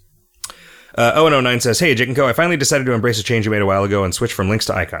 Owen09 says, hey, Jake and Co, I finally decided to embrace a change you made a while ago and switch from links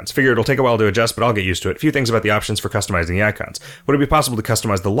to icons. Figure it'll take a while to adjust, but I'll get used to it. A few things about the options for customizing the icons. Would it be possible to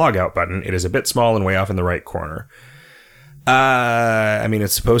customize the logout button? It is a bit small and way off in the right corner.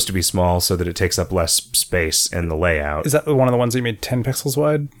 It's supposed to be small so that it takes up less space in the layout. Is that one of the ones you made 10 pixels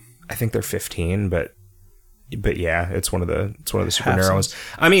wide? I think they're 15, but yeah, it's one of the super narrow ones.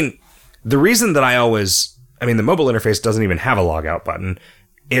 The reason that the mobile interface doesn't even have a logout button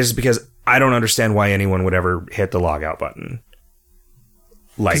is because I don't understand why anyone would ever hit the logout button.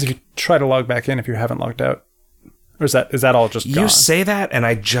 Because if you try to log back in if you haven't logged out, or is that all just gone? You say that, and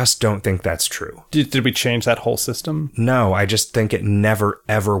I just don't think that's true. Did we change that whole system? No, I just think it never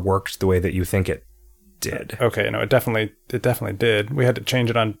ever worked the way that you think it did. Okay, no, it definitely did. We had to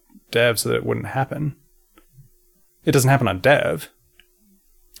change it on dev so that it wouldn't happen. It doesn't happen on dev.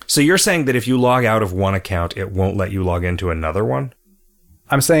 So you're saying that if you log out of one account, it won't let you log into another one?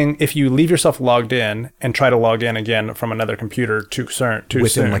 I'm saying if you leave yourself logged in and try to log in again from another computer too soon,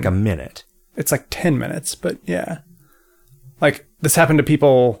 Within like a minute. It's like 10 minutes, but yeah. Like, this happened to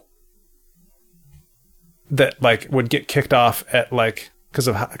people that, like, would get kicked off at, like, because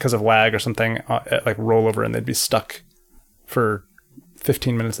of lag or something at, like, rollover, and they'd be stuck for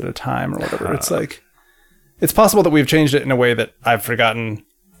 15 minutes at a time or whatever. It's like, it's possible that we've changed it in a way that I've forgotten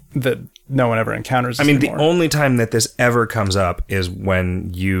that no one ever encounters. I mean, anymore. The only time that this ever comes up is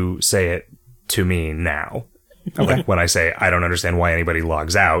when you say it to me now. Okay. Like when I say, I don't understand why anybody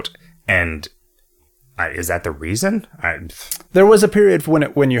logs out, and is that the reason? There was a period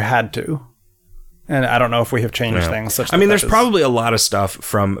when you had to. And I don't know if we have changed things. I mean, there's probably a lot of stuff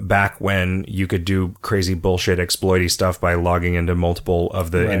from back when you could do crazy bullshit exploity stuff by logging into multiple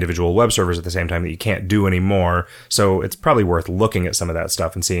of the individual web servers at the same time that you can't do anymore. So it's probably worth looking at some of that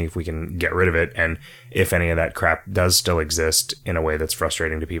stuff and seeing if we can get rid of it. And if any of that crap does still exist in a way that's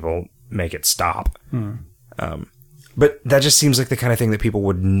frustrating to people, make it stop. But that just seems like the kind of thing that people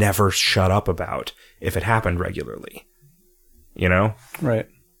would never shut up about if it happened regularly. You know? Right.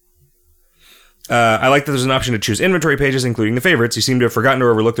 I like that there's an option to choose inventory pages, including the favorites. You seem to have forgotten to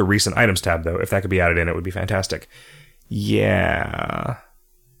overlook the recent items tab, though. If that could be added in, it would be fantastic. Yeah.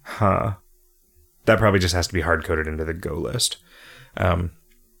 Huh. That probably just has to be hard-coded into the Go list.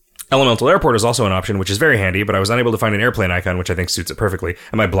 Elemental Airport is also an option, which is very handy, but I was unable to find an airplane icon, which I think suits it perfectly.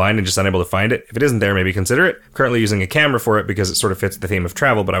 Am I blind and just unable to find it? If it isn't there, maybe consider it. I'm currently using a camera for it because it sort of fits the theme of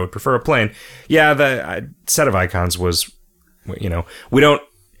travel, but I would prefer a plane. Yeah, the set of icons was, you know,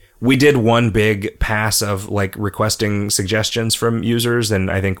 we did one big pass of like requesting suggestions from users, and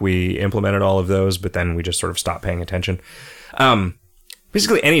I think we implemented all of those, but then we just sort of stopped paying attention.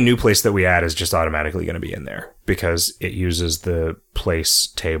 Basically, any new place that we add is just automatically going to be in there because it uses the place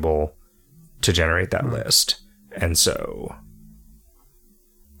table to generate that list. And so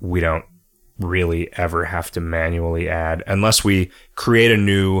we don't really ever have to manually add unless we create a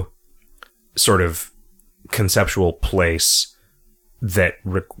new sort of conceptual place that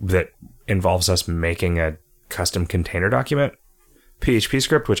involves us making a custom container document PHP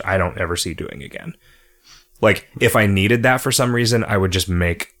script, which I don't ever see doing again. Like, if I needed that for some reason, I would just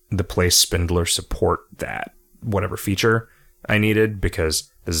make the place spindler support that, whatever feature I needed,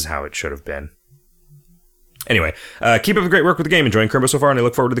 because this is how it should have been. Anyway, keep up the great work with the game. Enjoying Crimbo so far, and I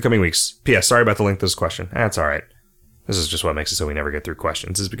look forward to the coming weeks. P.S. Sorry about the length of this question. That's all right. This is just what makes it so we never get through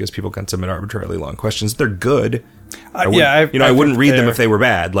questions, is because people can submit arbitrarily long questions. They're good. I wouldn't read them if they were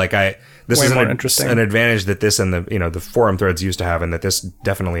bad. Like this is an advantage that this and the forum threads used to have, and that this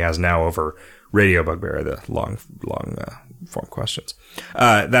definitely has now over Radio Bugbear, the long form questions.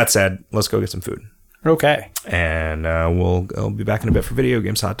 That said, let's go get some food. Okay. And I'll be back in a bit for Video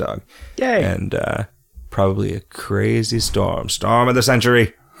Games Hot Dog. Yay. And probably a crazy storm of the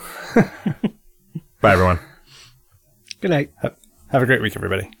century. Bye, everyone. Good night. Have a great week,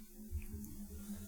 everybody.